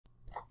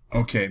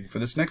Okay, for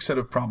this next set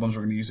of problems,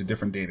 we're going to use a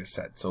different data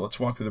set. So let's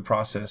walk through the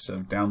process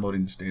of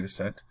downloading this data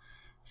set.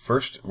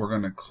 First, we're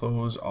going to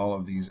close all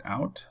of these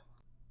out.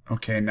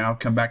 Okay, now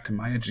come back to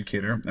My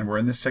Educator, and we're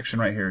in this section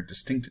right here,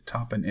 distinct,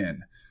 top, and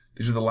in.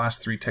 These are the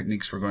last three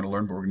techniques we're going to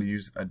learn, but we're going to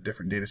use a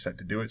different data set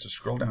to do it. So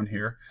scroll down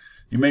here.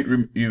 You might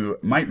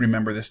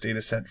remember this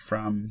data set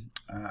from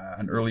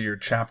an earlier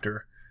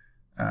chapter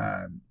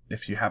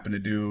if you happen to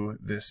do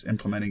this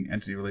implementing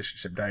entity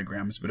relationship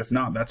diagrams, but if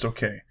not, that's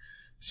okay.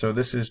 So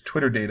this is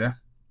Twitter data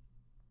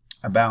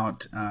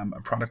about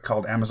a product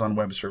called Amazon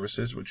Web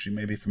Services, which you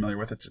may be familiar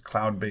with. It's a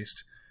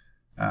cloud-based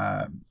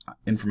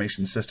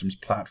information systems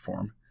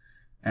platform.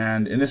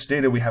 And in this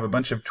data, we have a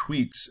bunch of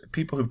tweets,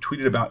 people who've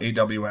tweeted about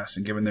AWS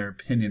and given their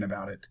opinion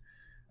about it.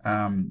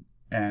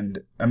 And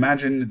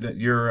imagine that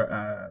you're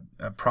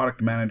a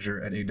product manager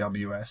at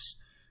AWS,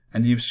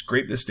 and you've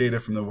scraped this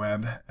data from the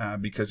web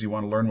because you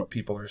want to learn what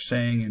people are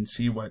saying and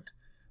see what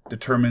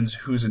determines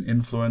who's an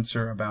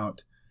influencer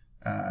about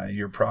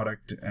your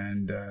product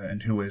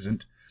and who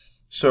isn't.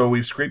 So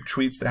we've scraped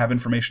tweets that have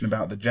information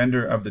about the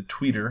gender of the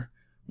tweeter,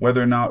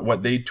 whether or not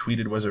what they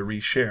tweeted was a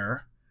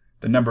reshare,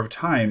 the number of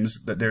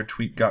times that their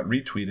tweet got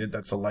retweeted,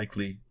 that's a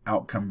likely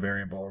outcome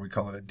variable, or we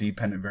call it a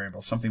dependent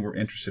variable, something we're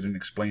interested in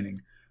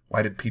explaining.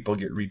 Why did people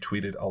get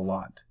retweeted a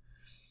lot?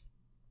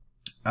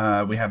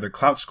 We have their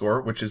clout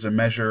score, which is a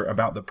measure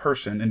about the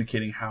person,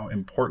 indicating how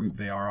important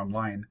they are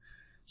online.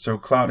 So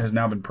clout has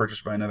now been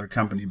purchased by another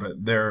company,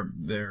 but their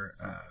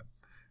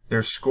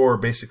score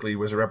basically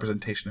was a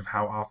representation of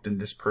how often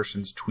this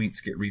person's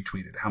tweets get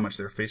retweeted, how much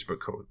their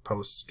Facebook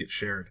posts get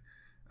shared,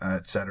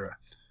 etc.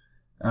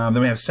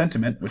 Then we have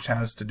sentiment, which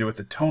has to do with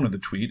the tone of the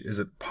tweet. Is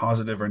it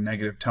positive or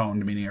negative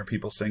tone? Meaning, are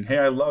people saying, hey,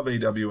 I love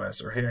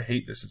AWS, or hey, I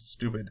hate this, it's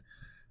stupid.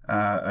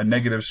 A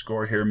negative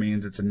score here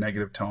means it's a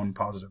negative tone,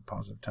 positive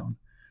tone.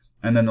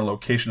 And then the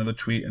location of the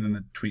tweet, and then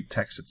the tweet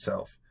text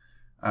itself.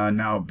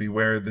 Now,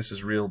 beware, this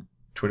is real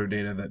Twitter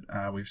data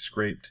that we've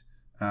scraped.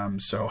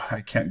 So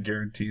I can't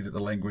guarantee that the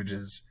language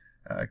is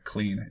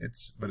clean.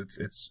 But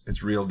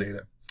it's real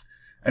data.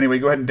 Anyway,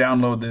 go ahead and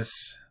download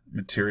this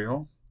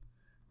material,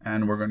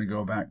 and we're going to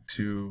go back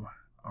to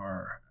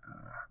our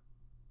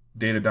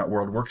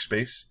data.world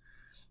workspace,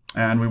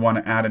 and we want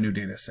to add a new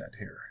data set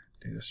here.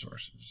 Data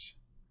sources.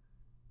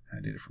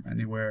 Add data from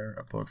anywhere.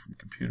 Upload from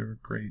computer.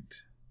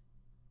 Great.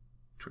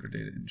 Twitter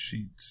data in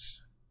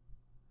Sheets.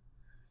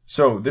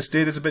 So this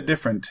data is a bit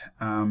different.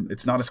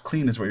 It's not as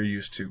clean as what you're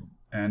used to,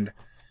 and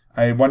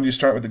I wanted you to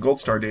start with the gold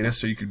star data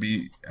so you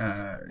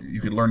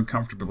could learn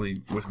comfortably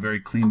with very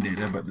clean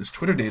data. But this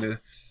Twitter data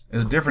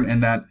is different in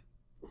that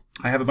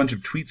I have a bunch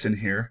of tweets in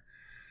here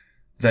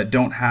that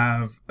don't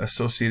have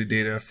associated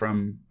data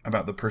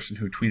about the person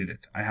who tweeted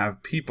it. I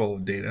have people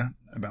data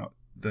about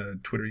the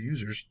Twitter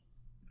users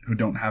who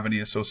don't have any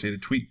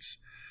associated tweets.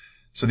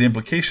 So the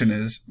implication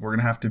is we're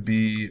going to have to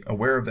be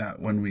aware of that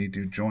when we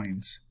do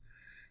joins.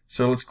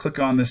 So let's click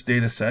on this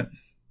data set,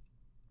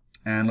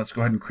 and let's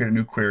go ahead and create a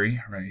new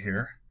query right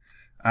here.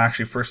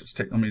 Actually, first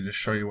let me just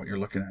show you what you're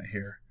looking at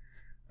here.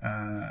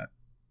 Why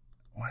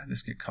did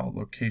this get called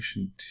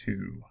location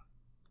 2?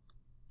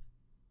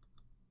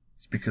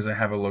 It's because I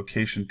have a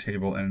location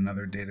table in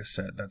another data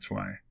set. That's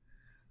why.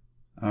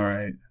 All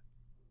right.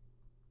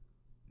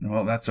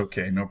 Well, that's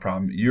okay. No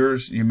problem.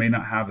 Yours, you may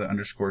not have the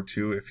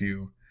 _2 if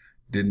you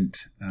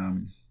didn't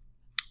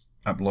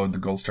upload the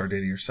gold star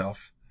data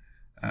yourself,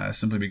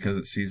 simply because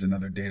it sees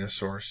another data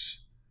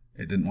source.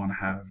 It didn't want to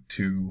have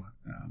two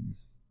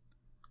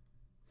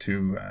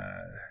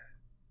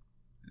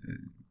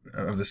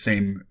of the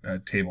same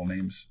table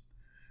names.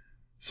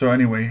 So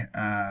anyway,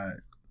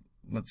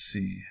 let's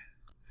see.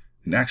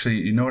 And actually,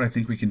 you know what I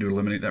think we can do to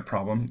eliminate that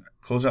problem?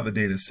 Close out the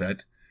data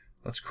set.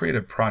 Let's create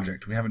a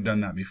project. We haven't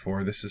done that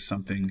before. This is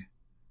something.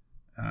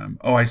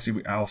 Oh, I see.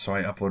 I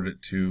uploaded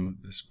it to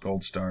this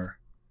gold star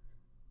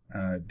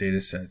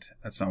data set.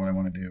 That's not what I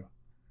want to do.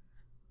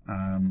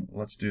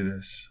 Let's do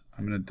this.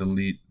 I'm going to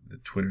delete the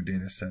Twitter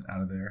data set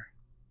out of there.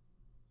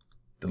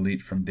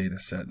 Delete from data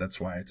set.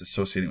 That's why it's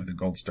associating with the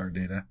gold star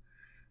data.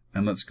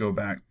 And let's go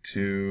back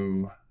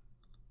to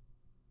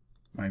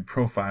my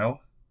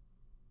profile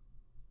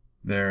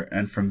there.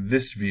 And from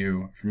this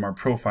view, from our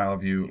profile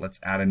view, let's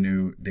add a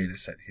new data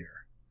set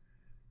here.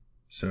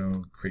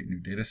 So create new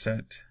data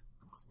set.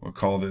 We'll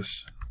call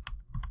this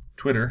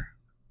Twitter.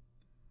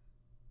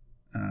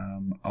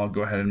 I'll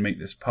go ahead and make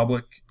this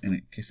public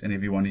in case any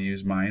of you want to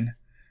use mine.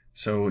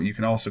 So you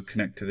can also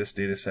connect to this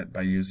data set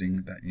by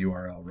using that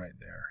URL right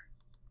there.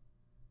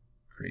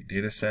 Create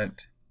data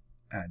set,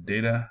 add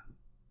data,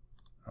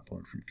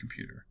 upload from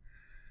computer.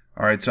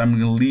 All right, so I'm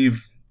going to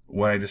leave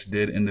what I just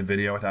did in the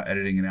video without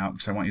editing it out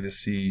because I want you to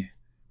see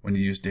when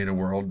you use Data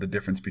World the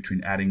difference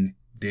between adding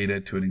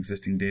data to an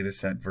existing data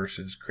set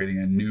versus creating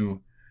a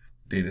new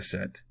data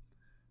set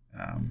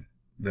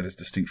that is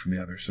distinct from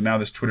the other. So now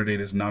this Twitter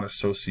data is not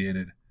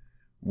associated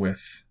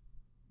with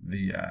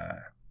the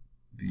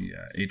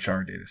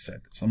HR data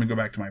set. So let me go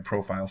back to my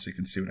profile so you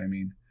can see what I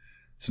mean.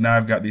 So now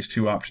I've got these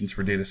two options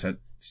for data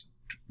sets,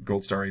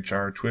 Gold Star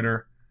HR,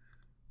 Twitter.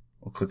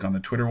 We'll click on the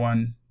Twitter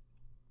one.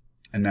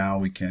 And now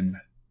we can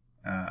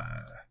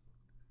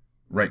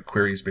write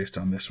queries based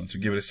on this one. So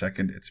give it a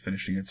second. It's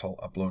finishing its whole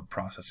upload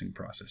processing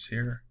process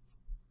here.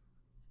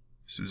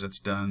 As soon as that's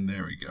done,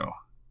 there we go.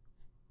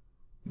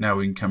 Now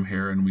we can come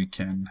here and we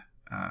can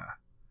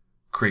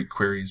create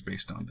queries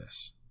based on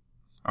this.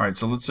 All right,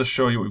 so let's just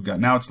show you what we've got.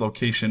 Now it's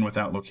location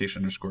without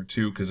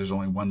location_2 because there's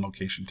only one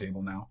location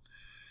table now.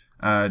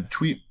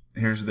 Tweet,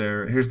 here's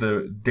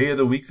the day of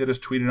the week that is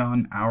tweeted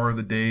on, hour of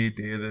the day,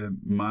 day of the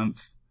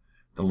month,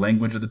 the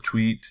language of the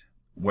tweet,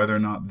 whether or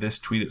not this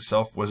tweet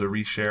itself was a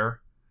reshare,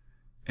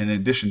 in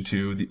addition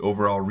to the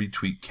overall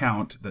retweet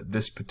count that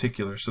this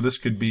particular, so this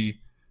could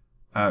be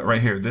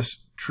right here,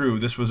 this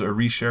was a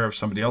reshare of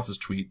somebody else's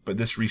tweet, but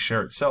this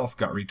reshare itself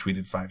got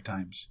retweeted 5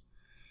 times.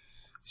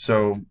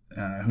 So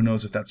who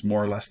knows if that's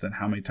more or less than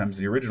how many times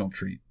the original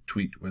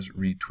tweet was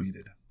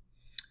retweeted.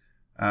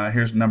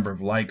 Here's the number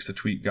of likes the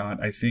tweet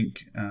got. I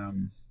think,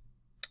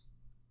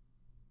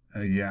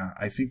 yeah,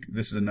 I think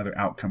this is another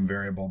outcome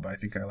variable, but I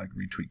think I like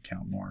retweet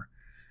count more.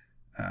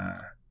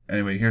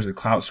 Anyway, here's the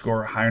clout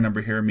score. A higher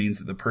number here means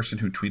that the person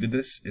who tweeted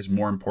this is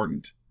more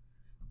important,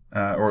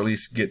 or at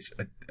least gets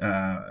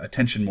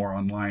attention more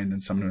online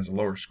than someone who has a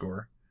lower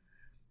score.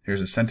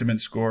 Here's a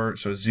sentiment score.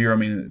 So 0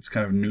 meaning it's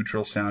kind of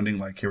neutral sounding,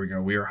 like here we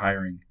go, we are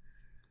hiring.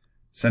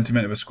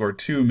 Sentiment of a score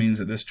 2 means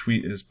that this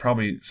tweet is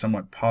probably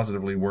somewhat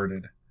positively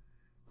worded.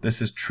 This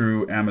is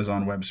true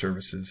Amazon Web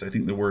Services. I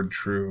think the word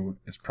true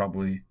is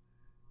probably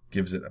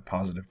gives it a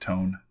positive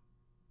tone.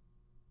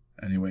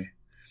 Anyway,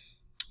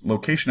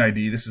 location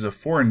ID, this is a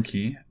foreign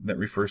key that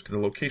refers to the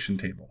location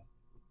table.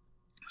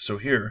 So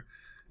here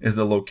is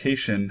the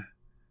location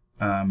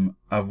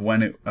of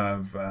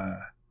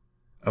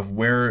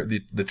where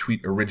the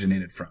tweet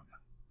originated from.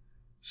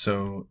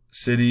 So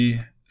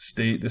city,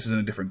 state, this is in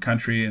a different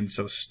country, and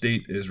so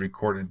state is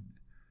recorded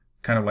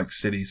kind of like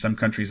city. Some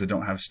countries that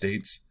don't have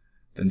states,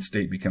 then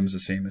state becomes the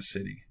same as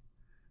city.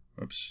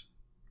 Oops,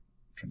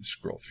 I'm trying to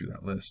scroll through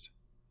that list.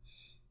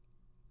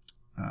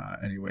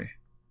 Anyway,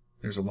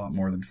 there's a lot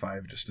more than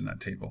 5 just in that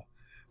table.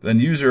 Then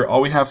user,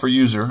 all we have for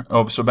user,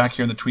 oh, so back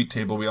here in the tweet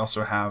table, we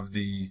also have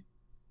the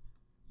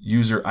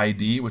user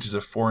ID, which is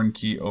a foreign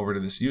key over to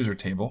this user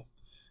table.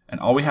 And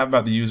all we have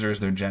about the user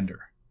is their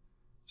gender.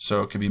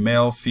 So it could be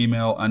male,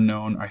 female,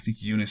 unknown. I think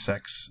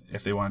unisex,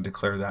 if they want to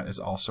declare that, is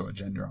also a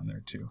gender on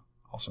there too.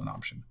 Also an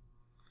option.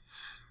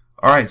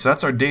 All right, so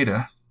that's our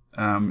data.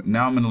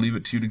 Now I'm going to leave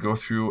it to you to go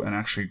through and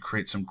actually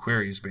create some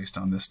queries based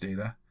on this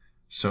data.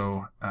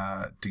 So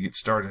to get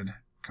started,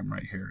 come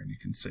right here and you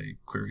can say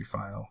query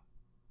file.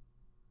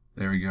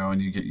 There we go,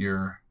 and you get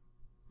your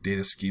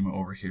data schema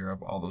over here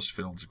of all those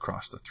fields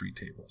across the 3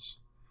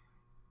 tables.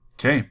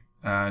 Okay,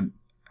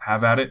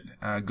 have at it.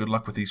 Good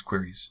luck with these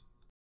queries.